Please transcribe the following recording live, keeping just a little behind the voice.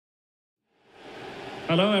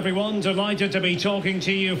Hello everyone, delighted to be talking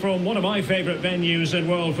to you from one of my favourite venues in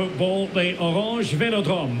world football, the Orange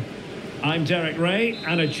Velodrome. I'm Derek Ray,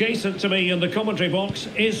 and adjacent to me in the commentary box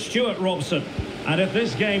is Stuart Robson. And if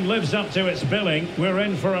this game lives up to its billing, we're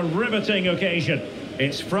in for a riveting occasion.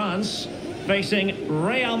 It's France facing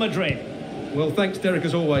Real Madrid. Well, thanks Derek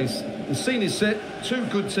as always. The scene is set, two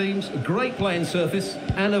good teams, a great playing surface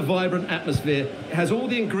and a vibrant atmosphere. It has all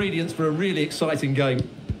the ingredients for a really exciting game.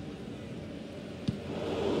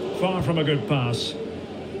 Far from a good pass.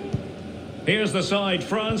 Here's the side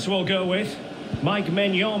France will go with. Mike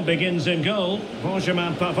Maignan begins in goal.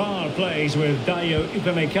 Benjamin Pavard plays with Dayo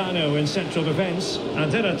Upamecano in central defence.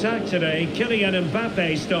 And in attack today, Kylian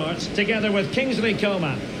Mbappe starts together with Kingsley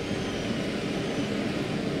Coman.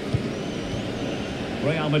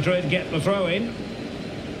 Real Madrid get the throw in.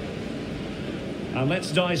 And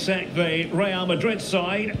let's dissect the Real Madrid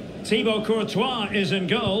side. Thibaut Courtois is in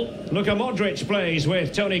goal. Luka Modric plays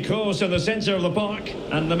with Toni Kroos in the centre of the park.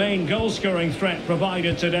 And the main goal-scoring threat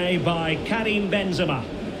provided today by Karim Benzema.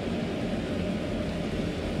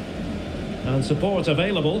 And support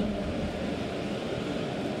available.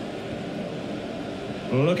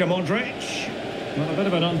 Luka Modric. Well, a bit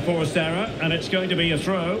of an unforced error, and it's going to be a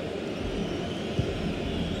throw.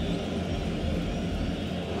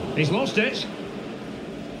 He's lost it.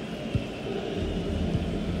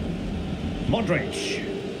 Modric.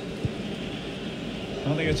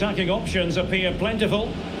 Well, the attacking options appear plentiful.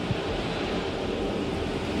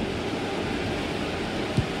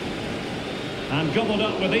 And gobbled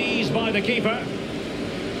up with ease by the keeper.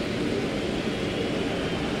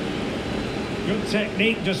 Good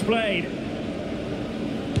technique displayed.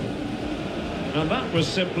 And that was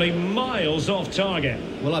simply miles off target.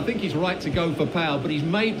 Well, I think he's right to go for power, but he's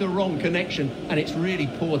made the wrong connection, and it's really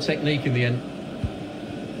poor technique in the end.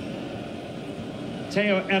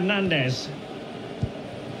 Theo Hernandez.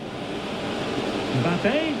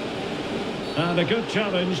 Mbappe. And a good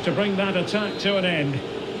challenge to bring that attack to an end.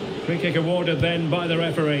 Free kick awarded then by the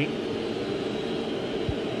referee.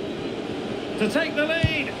 To take the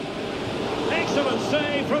lead. Excellent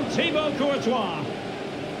save from Thibaut Courtois.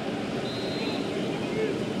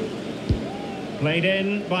 Played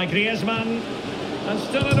in by Griezmann. And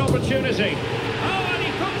still an opportunity. Oh, and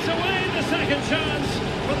he puts away the second chance.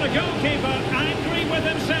 But the goalkeeper angry with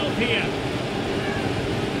himself here.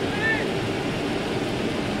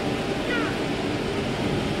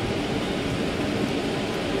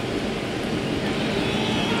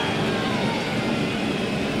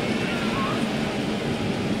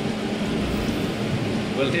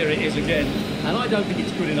 Well, here it is again. And I don't think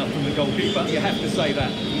it's good enough from the goalkeeper. You have to say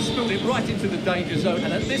that. He spilled it right into the danger zone.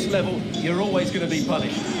 And at this level, you're always going to be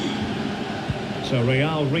punished. So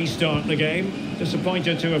Real restart the game.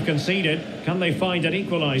 Disappointed to have conceded. Can they find an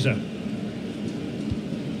equaliser?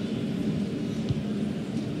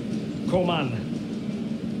 Coman.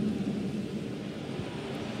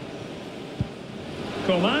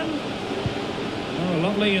 Coman. Oh,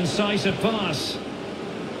 lovely incisive pass.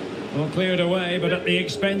 Well, cleared away, but at the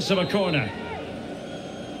expense of a corner.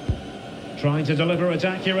 Trying to deliver it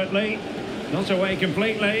accurately. Not away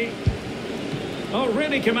completely. Oh,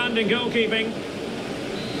 really commanding goalkeeping.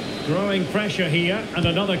 Growing pressure here, and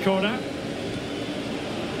another corner.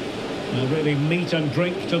 Really meat and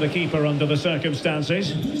drink to the keeper under the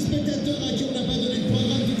circumstances.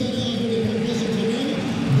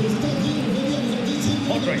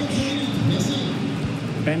 Modric.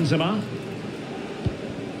 Benzema.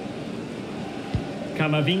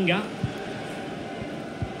 Camavinga.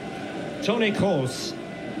 Toni Kroos.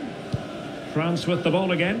 France with the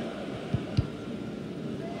ball again.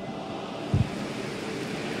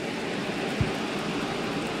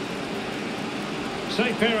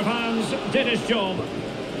 Safe pair of hands, did his job.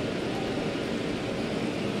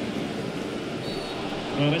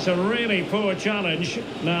 Well, it's a really poor challenge.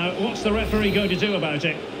 Now, what's the referee going to do about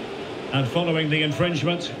it? And following the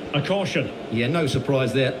infringement, a caution. Yeah, no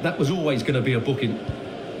surprise there. That was always going to be a booking.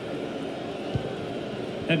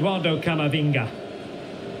 Eduardo Camavinga.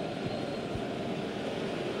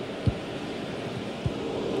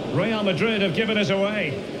 Real Madrid have given us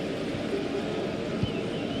away.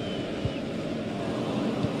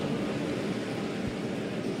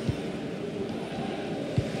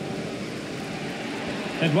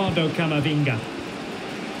 Eduardo Camavinga.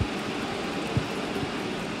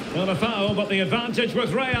 Well, a foul, but the advantage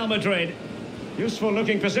with Real Madrid. Useful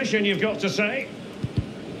looking position, you've got to say.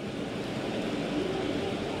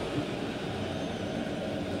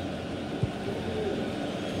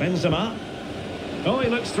 Benzema. Oh, he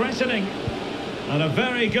looks threatening. And a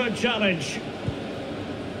very good challenge.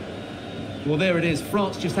 Well, there it is.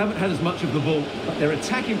 France just haven't had as much of the ball, but their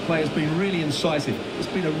attacking play has been really incisive. It's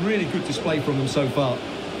been a really good display from them so far.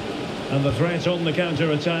 And the threat on the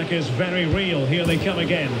counter-attack is very real. Here they come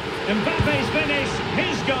again. Mbappe's finish,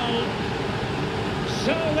 his goal.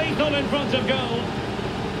 So lethal in front of goal.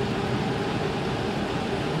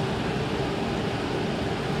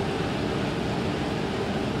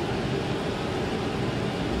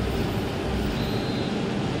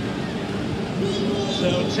 So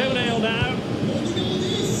 2-0 now.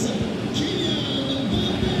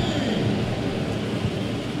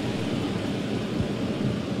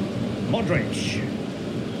 Modric.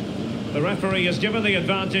 The referee has given the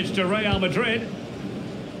advantage to Real Madrid.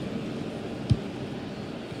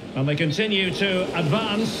 And they continue to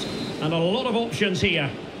advance. And a lot of options here.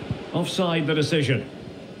 Offside the decision.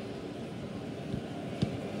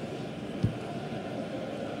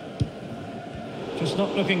 Just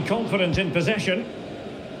not looking confident in possession.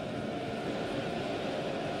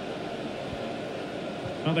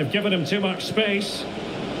 Well, they've given him too much space.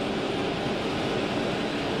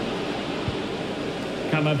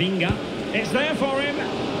 Camavinga. It's there for him.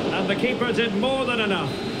 And the keeper did more than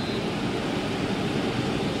enough.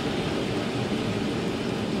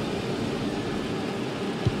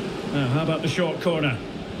 Now, how about the short corner?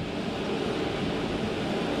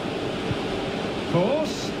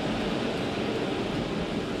 Course.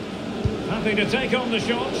 Happy to take on the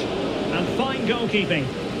shot. And fine goalkeeping.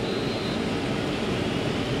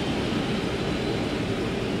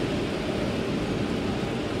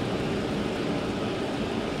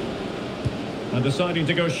 And deciding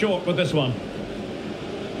to go short with this one.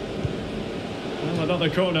 Well, another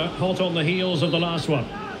corner, hot on the heels of the last one.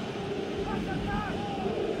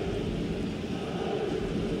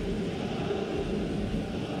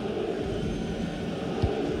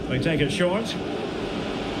 They take it short.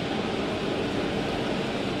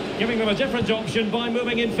 Giving them a different option by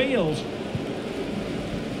moving in field.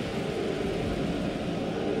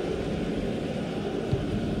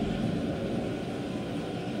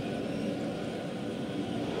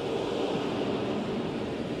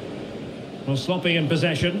 Well, sloppy in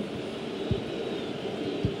possession.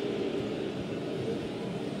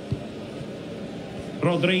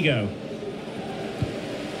 Rodrygo.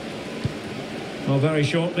 Well, very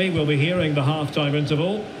shortly we'll be hearing the half-time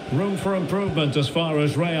interval. Room for improvement as far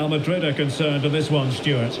as Real Madrid are concerned in this one,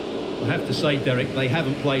 Stuart. I have to say, Derek, they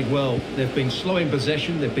haven't played well. They've been slow in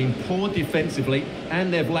possession, they've been poor defensively,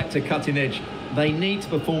 and they've lacked a cutting edge. They need to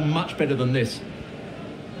perform much better than this.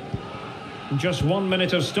 Just 1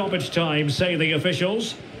 minute of stoppage time, say the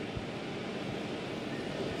officials.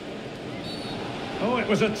 Oh, it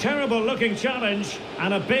was a terrible looking challenge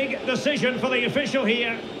and a big decision for the official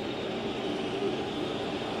here.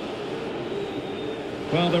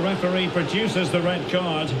 Well, the referee produces the red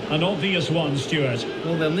card, an obvious one, Stuart.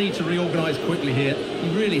 Well, they'll need to reorganise quickly here. He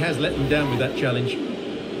really has let them down with that challenge.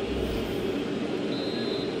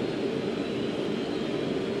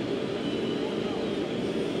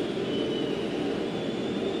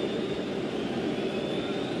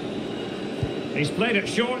 He's played it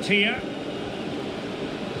short here.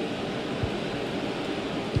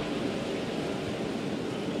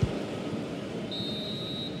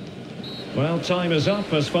 Well, time is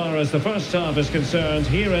up as far as the first half is concerned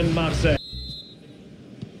here in Marseille.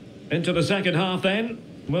 Into the second half then.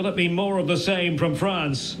 Will it be more of the same from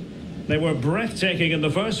France? They were breathtaking in the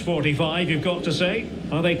first 45, you've got to say.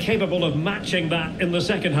 Are they capable of matching that in the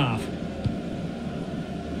second half?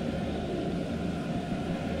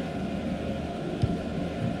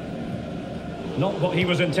 Not what he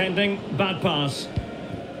was intending. Bad pass.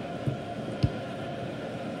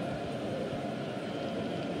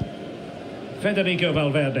 Federico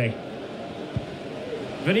Valverde.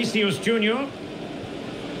 Vinicius Junior.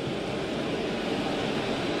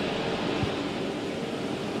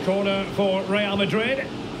 Corner for Real Madrid.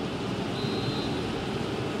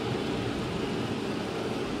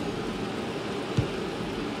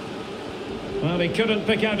 Well, he couldn't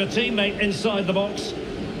pick out a teammate inside the box.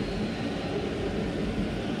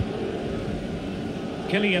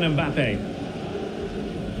 Kylian Mbappe.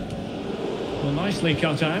 Well, nicely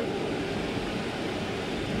cut out.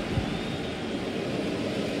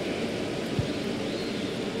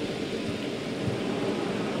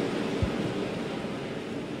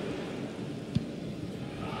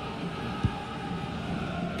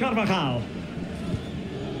 Carvajal.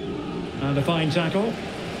 And a fine tackle.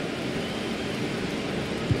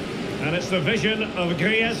 And it's the vision of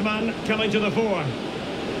Griezmann coming to the fore.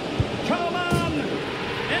 Coman!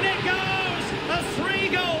 In it goes! A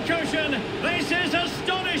 3-goal cushion! This is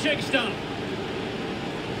astonishing stuff!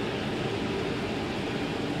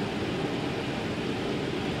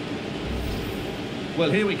 Well,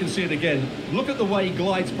 here we can see it again. Look at the way he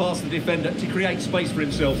glides past the defender to create space for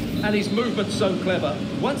himself. And his movement's so clever.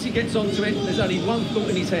 Once he gets onto it, there's only one thought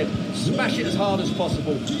in his head. Smash it as hard as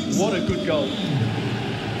possible. What a good goal.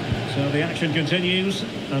 So the action continues,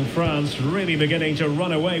 and France really beginning to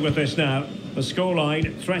run away with this now. The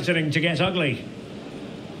scoreline threatening to get ugly.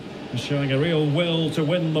 Showing a real will to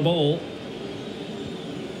win the ball.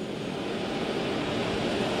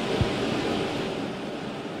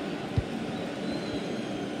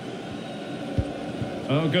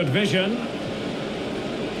 Oh, good vision.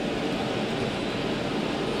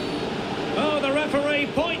 Oh, the referee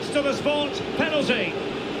points to the spot. Penalty.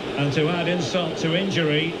 And to add insult to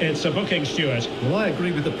injury, it's a booking, Stuart. Well, I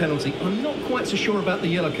agree with the penalty. I'm not quite so sure about the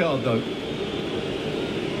yellow card, though.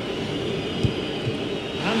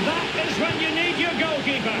 And that is when you need your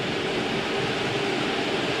goalkeeper.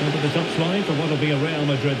 Over the touchline for what will be a Real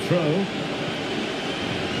Madrid throw.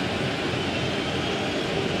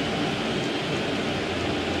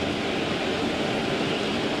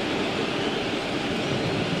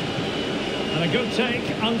 And a good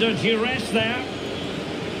take under duress there.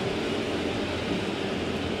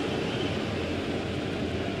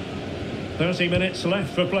 .30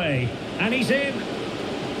 left for play. And he's in.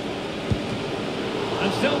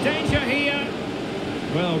 And still danger here.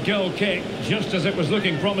 Well, goal kick, just as it was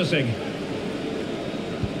looking promising.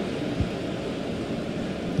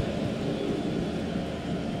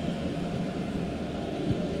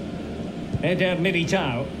 Eder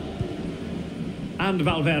Militao. And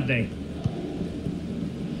Valverde.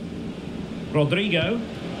 Rodrygo.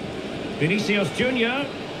 Vinicius Junior.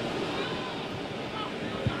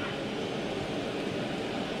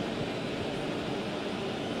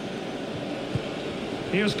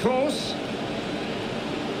 Here's Kroos.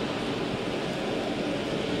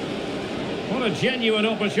 What a genuine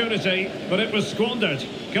opportunity, but it was squandered.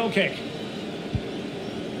 Goal kick.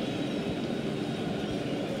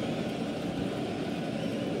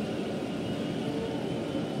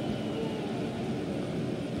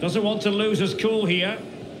 Doesn't want to lose his cool here.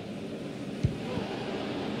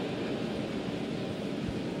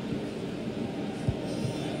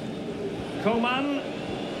 Coman.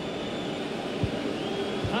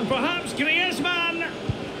 And perhaps Griezmann.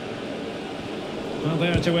 Well,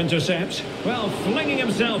 there to intercept. Well, flinging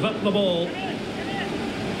himself up the ball.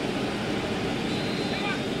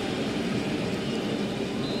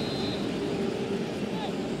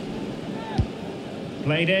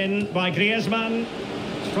 Played in by Griezmann.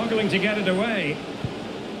 Struggling to get it away.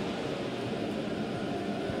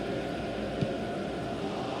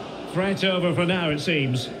 Threat over for now, it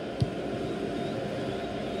seems.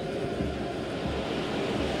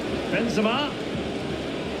 Benzema.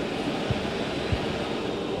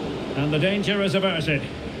 And the danger is averted.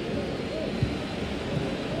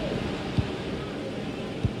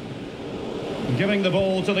 Giving the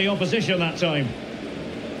ball to the opposition that time.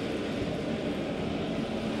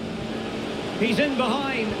 He's in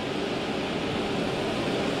behind.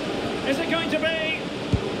 Is it going to be?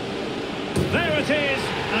 There it is.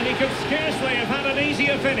 And he could scarcely have had an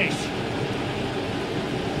easier finish.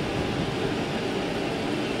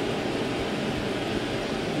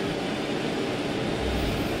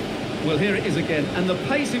 Well, here it is again, and the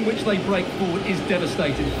pace in which they break forward is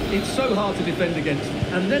devastating. It's so hard to defend against,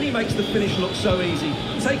 and then he makes the finish look so easy,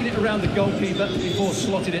 taking it around the goalkeeper before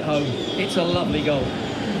slotting it home. It's a lovely goal.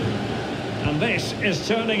 And this is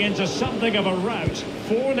turning into something of a rout.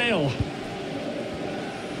 4-0.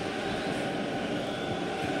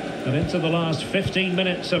 And into the last 15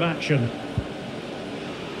 minutes of action.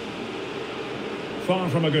 Far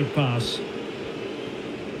from a good pass.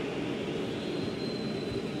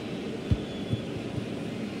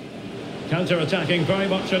 Counter-attacking, very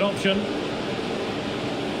much an option.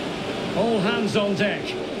 All hands on deck.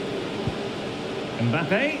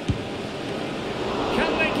 Mbappe.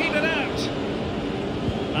 Can they keep it out?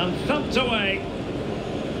 And thumped away.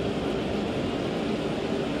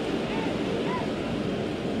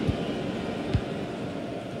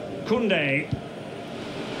 Koundé.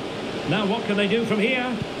 Now what can they do from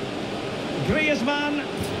here? Griezmann.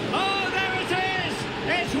 Oh, there it is!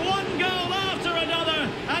 It's one goal after another,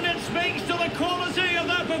 and it speaks to the quality of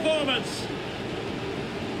that performance.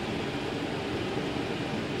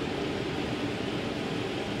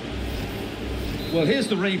 Well, here's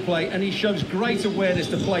the replay, and he shows great awareness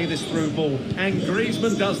to play this through ball. And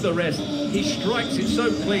Griezmann does the rest. He strikes it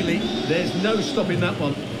so cleanly, there's no stopping that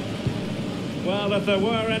one. Well, if there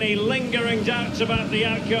were any lingering doubts about the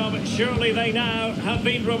outcome, surely they now have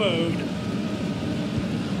been removed.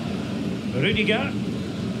 Rudiger.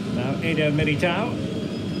 Now Eder Militao.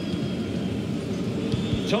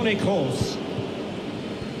 Toni Kroos.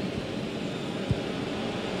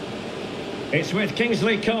 It's with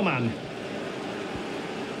Kingsley Coman.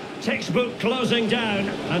 Textbook closing down,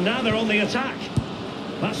 and now they're on the attack.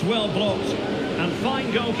 That's well blocked, and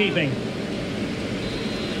fine goalkeeping.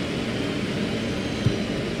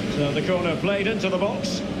 So the corner played into the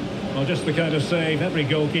box. Well, just the kind of save every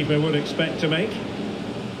goalkeeper would expect to make.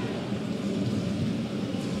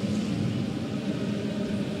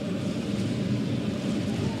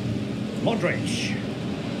 Modric.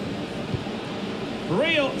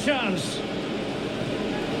 Real chance.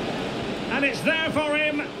 And it's there for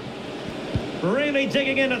him. Really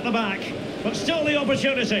digging in at the back, but still the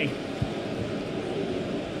opportunity.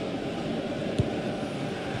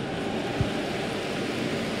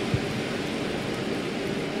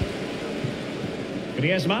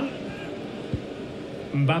 Griezmann.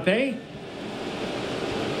 Mbappe.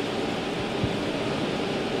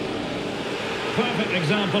 Perfect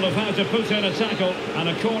example of how to put in a tackle, and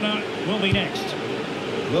a corner will be next.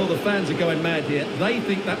 Well, the fans are going mad here. They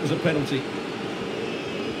think that was a penalty.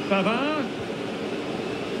 Pavard.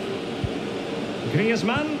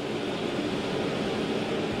 Griezmann.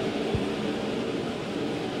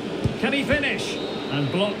 Can he finish? And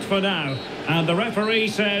blocked for now. And the referee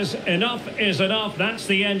says enough is enough. That's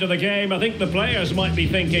the end of the game. I think the players might be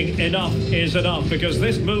thinking enough is enough, because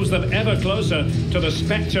this moves them ever closer to the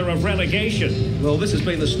spectre of relegation. Well, this has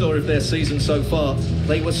been the story of their season so far.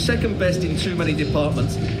 They were second best in too many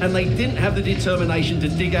departments, and they didn't have the determination to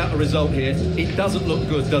dig out a result here. It doesn't look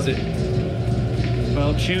good, does it?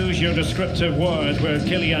 Well, choose your descriptive word where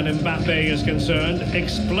Kylian Mbappe is concerned.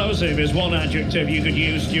 Explosive is one adjective you could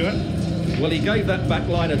use, Stuart. Well, he gave that back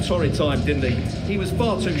line a torrid time, didn't he? He was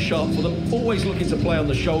far too sharp for them, always looking to play on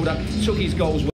the shoulder, took his goals well.